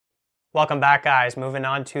Welcome back, guys. Moving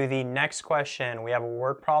on to the next question. We have a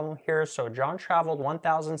word problem here. So John traveled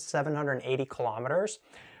 1,780 kilometers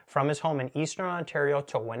from his home in Eastern Ontario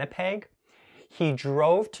to Winnipeg. He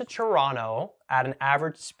drove to Toronto at an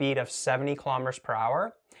average speed of 70 kilometers per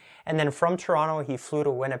hour. And then from Toronto, he flew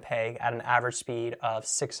to Winnipeg at an average speed of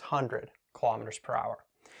 600 kilometers per hour.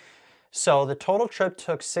 So the total trip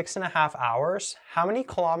took 6.5 hours. How many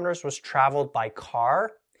kilometers was traveled by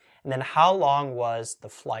car? And then how long was the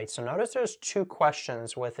flight? So notice there's two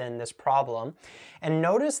questions within this problem. And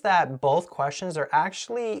notice that both questions are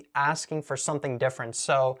actually asking for something different.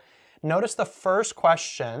 So notice the first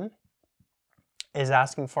question is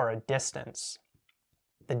asking for a distance.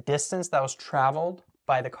 The distance that was traveled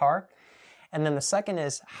by the car. And then the second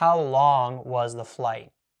is how long was the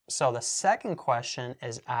flight? So the second question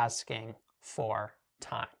is asking for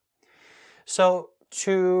time. So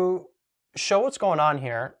to show what's going on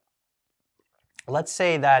here, let's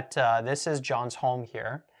say that this is John's home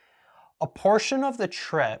here. A portion of the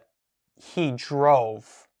trip he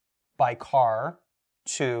drove by car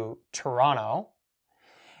to Toronto,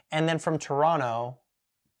 and then from Toronto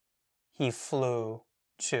he flew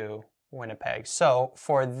to Winnipeg. So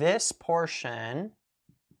for this portion,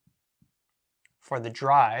 for the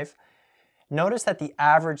drive, notice that the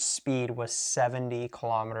average speed was 70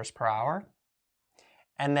 kilometers per hour.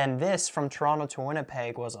 And then this from Toronto to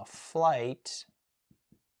Winnipeg was a flight.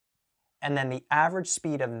 And then the average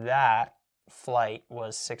speed of that flight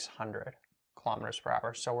was 600 kilometers per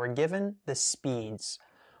hour. So we're given the speeds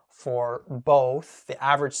for both, the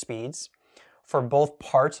average speeds, for both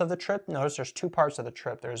parts of the trip. Notice there's two parts of the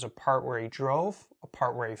trip. There's a part where he drove, a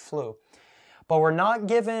part where he flew. But we're not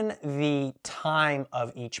given the time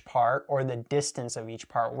of each part or the distance of each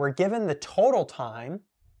part. We're given the total time,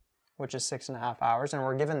 which is 6.5 hours, and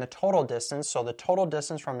we're given the total distance. So the total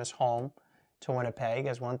distance from his home to Winnipeg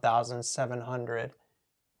is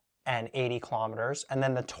 1,780 kilometers. And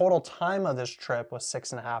then the total time of this trip was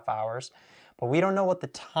 6.5 hours. But we don't know what the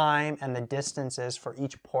time and the distance is for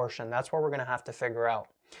each portion. That's what we're going to have to figure out.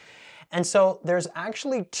 And so there's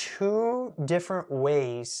actually two different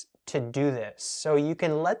ways to do this. So you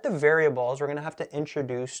can let the variables, we're going to have to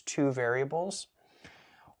introduce two variables.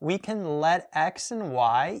 We can let x and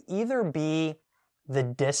y either be the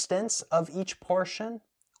distance of each portion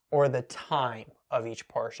or the time of each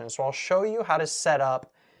portion. So I'll show you how to set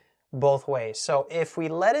up both ways. So if we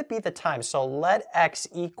let it be the time, so let x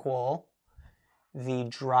equal the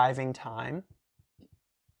driving time,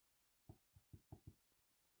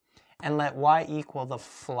 and let y equal the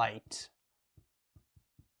flight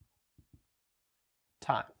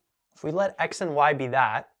time. If we let x and y be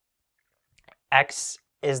that, x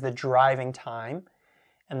is the driving time,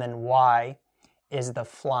 and then y is the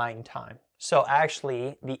flying time. So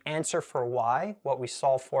actually, the answer for y, what we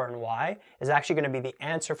solve for in y, is actually going to be the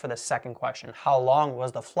answer for the second question. How long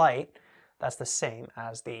was the flight? That's the same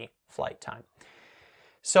as the flight time.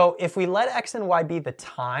 So if we let x and y be the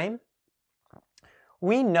time,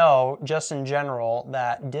 we know just in general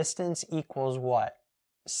that distance equals what?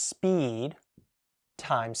 Speed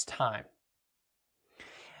times time.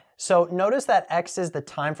 So notice that x is the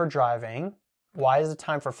time for driving, y is the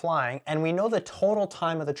time for flying, and we know the total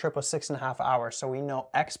time of the trip was 6.5 hours. So we know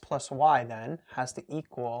x plus y then has to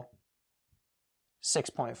equal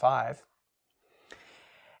 6.5.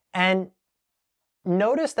 And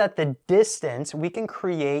notice that the distance, we can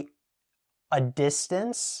create a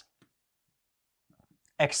distance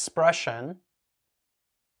expression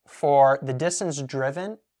for the distance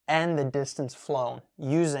driven and the distance flown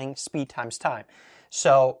using speed times time.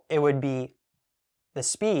 So it would be the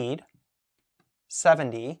speed,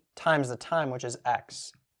 70, times the time, which is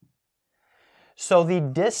x. So the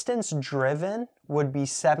distance driven would be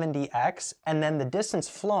 70x, and then the distance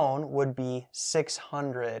flown would be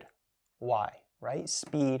 600y, right?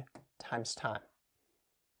 Speed times time.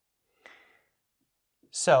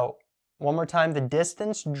 So one more time, the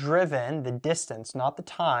distance driven, the distance, not the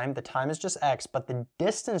time is just x, but the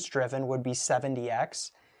distance driven would be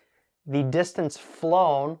 70x. The distance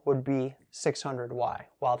flown would be 600y,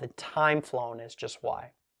 while the time flown is just y.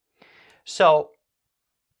 So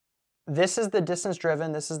this is the distance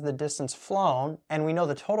driven, this is the distance flown, and we know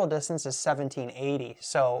the total distance is 1780.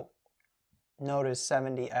 So notice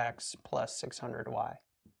 70x plus 600y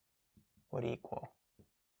would equal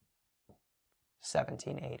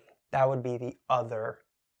 1780. That would be the other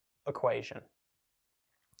equation.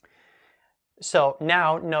 So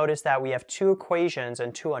now notice that we have two equations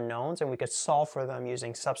and two unknowns, and we could solve for them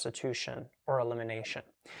using substitution or elimination.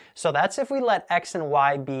 So that's if we let x and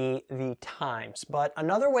y be the times. But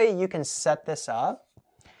another way you can set this up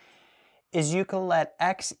is you can let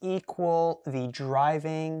x equal the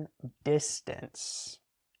driving distance.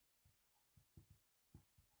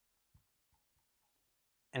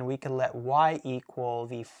 And we can let y equal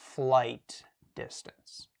the flight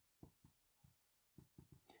distance.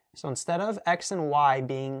 So instead of x and y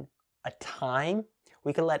being a time,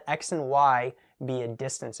 we can let x and y be a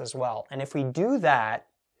distance as well. And if we do that,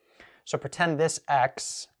 so pretend this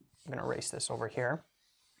x, I'm going to erase this over here.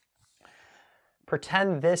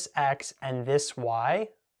 Pretend this x and this y,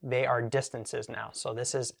 they are distances now. So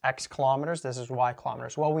this is x kilometers, this is y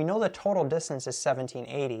kilometers. Well, we know the total distance is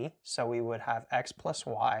 1780, so we would have x plus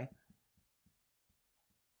y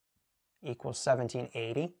equals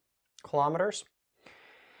 1780 kilometers.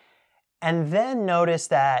 And then notice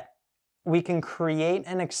that we can create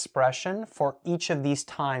an expression for each of these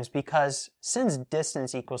times, because since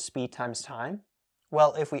distance equals speed times time,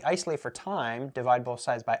 well, if we isolate for time, divide both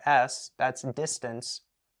sides by s, that's distance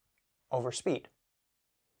over speed.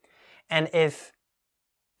 And if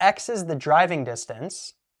x is the driving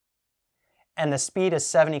distance and the speed is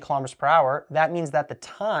 70 kilometers per hour, that means that the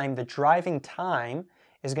time, the driving time,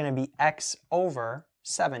 is going to be x over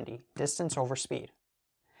 70, distance over speed.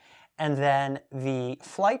 And then the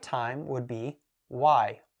flight time would be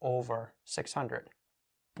y over 600,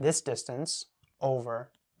 this distance over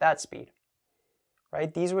that speed.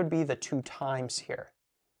 Right? These would be the two times here.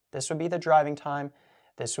 This would be the driving time.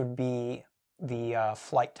 This would be the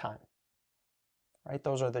flight time. Right?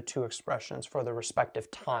 Those are the two expressions for the respective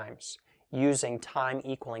times using time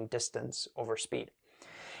equaling distance over speed.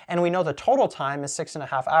 And we know the total time is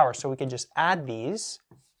 6.5 hours, so we can just add these.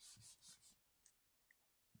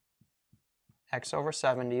 X over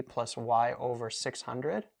 70 plus y over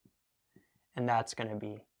 600, and that's going to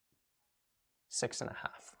be 6.5,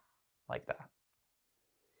 like that.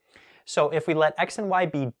 So if we let x and y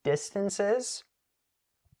be distances,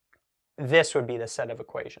 this would be the set of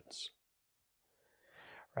equations,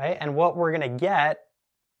 right? And what we're going to get,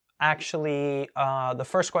 actually, the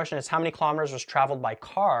first question is how many kilometers was traveled by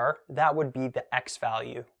car? That would be the x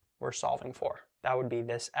value we're solving for. That would be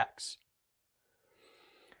this x.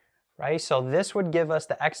 Right? So this would give us,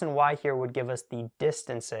 the x and y here would give us the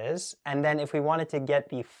distances. And then if we wanted to get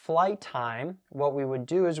the flight time, what we would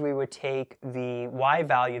do is we would take the y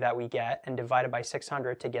value that we get and divide it by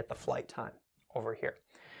 600 to get the flight time over here.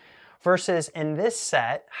 Versus in this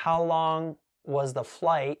set, how long was the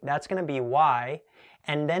flight? That's going to be y.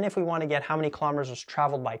 And then if we want to get how many kilometers was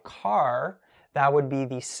traveled by car, that would be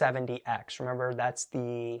the 70x. Remember, that's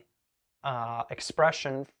the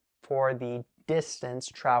expression for the distance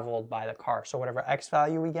traveled by the car. So whatever x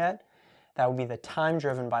value we get, that would be the time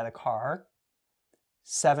driven by the car.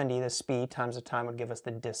 70, the speed, times the time would give us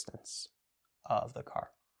the distance of the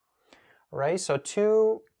car. All right, so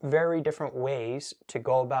two very different ways to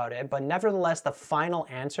go about it, but nevertheless, the final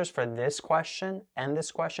answers for this question and this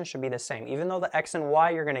question should be the same. Even though the x and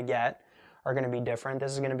y you're going to get are going to be different,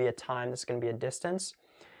 this is going to be a time, this is going to be a distance.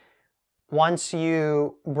 Once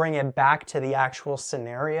you bring it back to the actual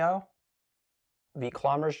scenario, the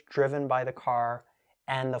kilometers driven by the car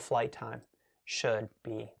and the flight time should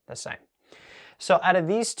be the same. So out of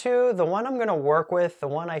these two, the one I'm going to work with, the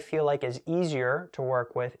one I feel like is easier to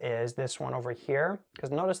work with is this one over here.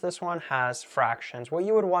 Because notice this one has fractions. What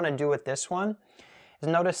you would want to do with this one is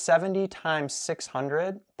notice 70 times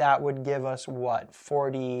 600, that would give us what?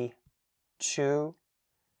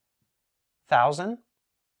 42,000.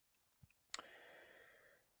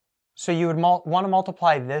 So you would want to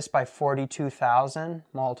multiply this by 42,000,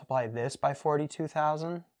 multiply this by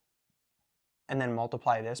 42,000, and then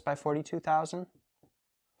multiply this by 42,000.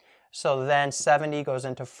 So then 70 goes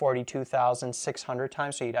into 42,600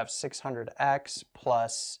 times, so you'd have 600x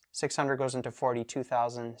plus 600 goes into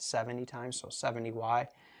 42,070 times, so 70y.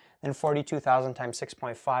 Then 42,000 times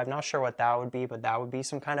 6.5, not sure what that would be, but that would be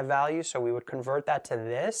some kind of value. So we would convert that to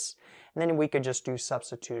this, and then we could just do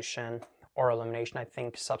substitution or elimination. I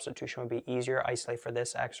think substitution would be easier. Isolate for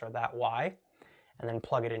this x or that y, and then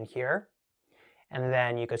plug it in here. And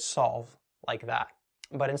then you could solve like that.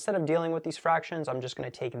 But instead of dealing with these fractions, I'm just going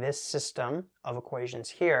to take this system of equations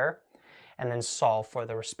here and then solve for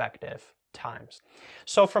the respective times.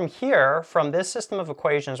 So from here, from this system of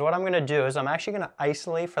equations, what I'm going to do is I'm actually going to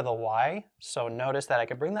isolate for the y. So notice that I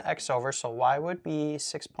could bring the x over. So y would be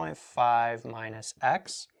 6.5 minus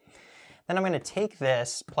x. Then I'm going to take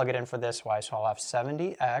this, plug it in for this y, so I'll have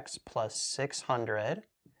 70x plus 600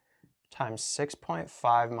 times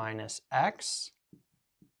 6.5 minus x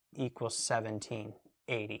equals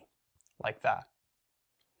 1780, like that.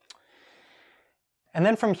 And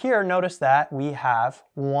then from here, notice that we have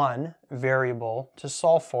one variable to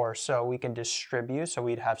solve for. So we can distribute. So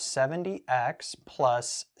we'd have 70x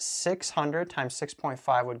plus 600 times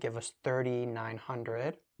 6.5 would give us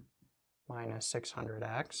 3,900 minus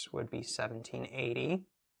 600x would be 1,780.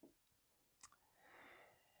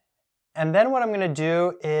 And then what I'm going to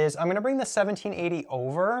do is I'm going to bring the 1,780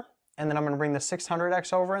 over, and then I'm going to bring the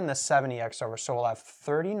 600x over and the 70x over. So we'll have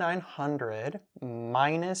 3,900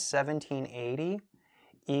 minus 1,780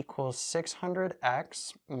 equals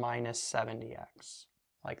 600x minus 70x,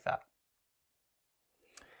 like that.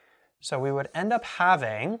 So we would end up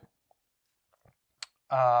having,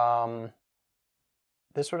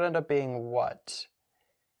 this would end up being what?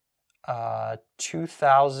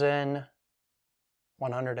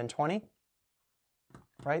 2,120,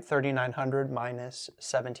 right? 3,900 minus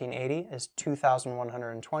 1,780 is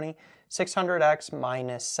 2,120. 600x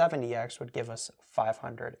minus 70x would give us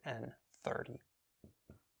 530.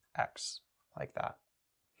 X, like that.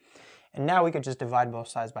 And now we could just divide both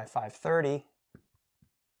sides by 530,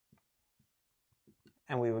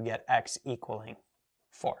 and we would get x equaling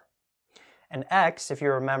 4. And x, if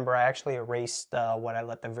you remember, I actually erased what I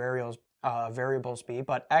let the variables be,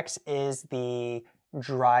 but x is the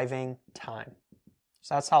driving time.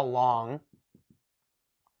 So that's how long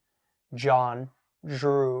John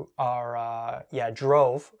drove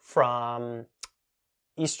from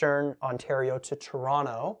Eastern Ontario to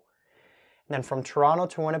Toronto. And then from Toronto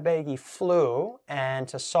to Winnipeg, he flew. And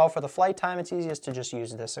to solve for the flight time, it's easiest to just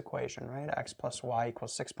use this equation, right? X plus y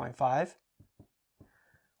equals 6.5.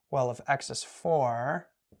 Well, if x is 4,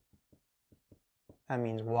 that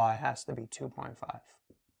means y has to be 2.5.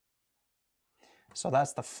 So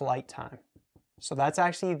that's the flight time. So that's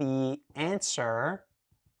actually the answer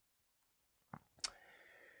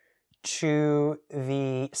to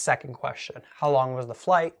the second question. How long was the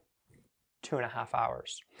flight? 2.5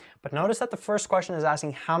 hours. But notice that the first question is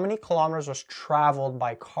asking how many kilometers was traveled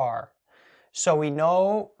by car. So we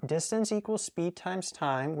know distance equals speed times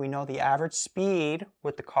time. We know the average speed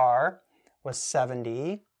with the car was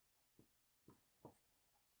 70.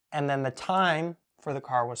 And then the time for the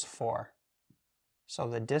car was 4. So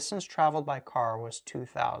the distance traveled by car was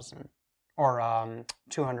 2,000, or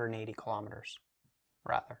 280 kilometers,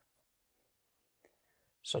 rather.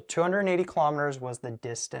 So 280 kilometers was the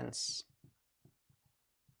distance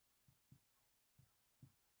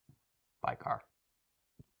by car.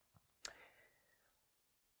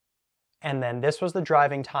 And then this was the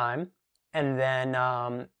driving time. And then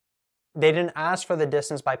they didn't ask for the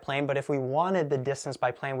distance by plane, but if we wanted the distance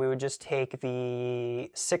by plane, we would just take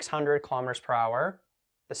the 600 kilometers per hour,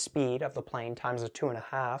 the speed of the plane, times the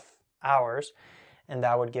 2.5 hours, and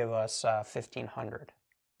that would give us 1,500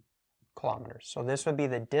 kilometers. So this would be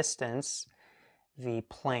the distance, the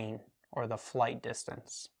plane, or the flight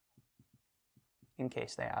distance, in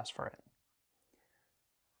case they ask for it.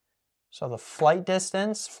 So the flight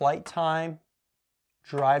distance, flight time,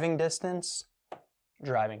 driving distance,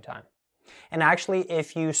 driving time. And actually,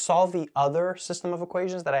 if you solve the other system of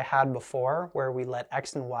equations that I had before, where we let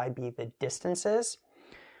x and y be the distances,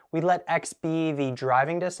 we let x be the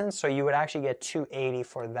driving distance, so you would actually get 280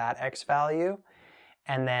 for that x value,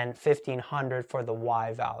 and then 1,500 for the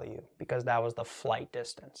y value, because that was the flight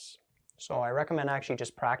distance. So I recommend actually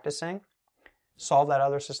just practicing. Solve that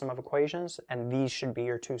other system of equations, and these should be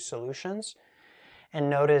your two solutions. And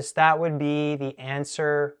notice that would be the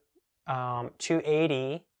answer,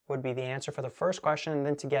 280 would be the answer for the first question, and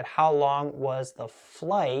then to get how long was the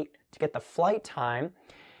flight, to get the flight time,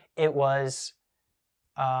 it was,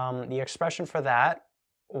 the expression for that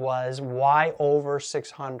was y over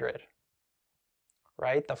 600,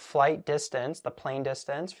 right? The flight distance, the plane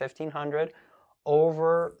distance, 1,500,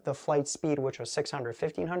 over the flight speed, which was 600.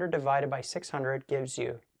 1,500 divided by 600 gives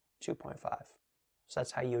you 2.5. So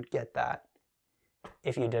that's how you'd get that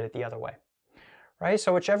if you did it the other way, right?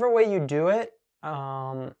 So whichever way you do it,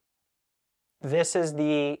 this is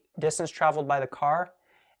the distance traveled by the car,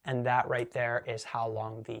 and that right there is how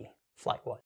long the flight was.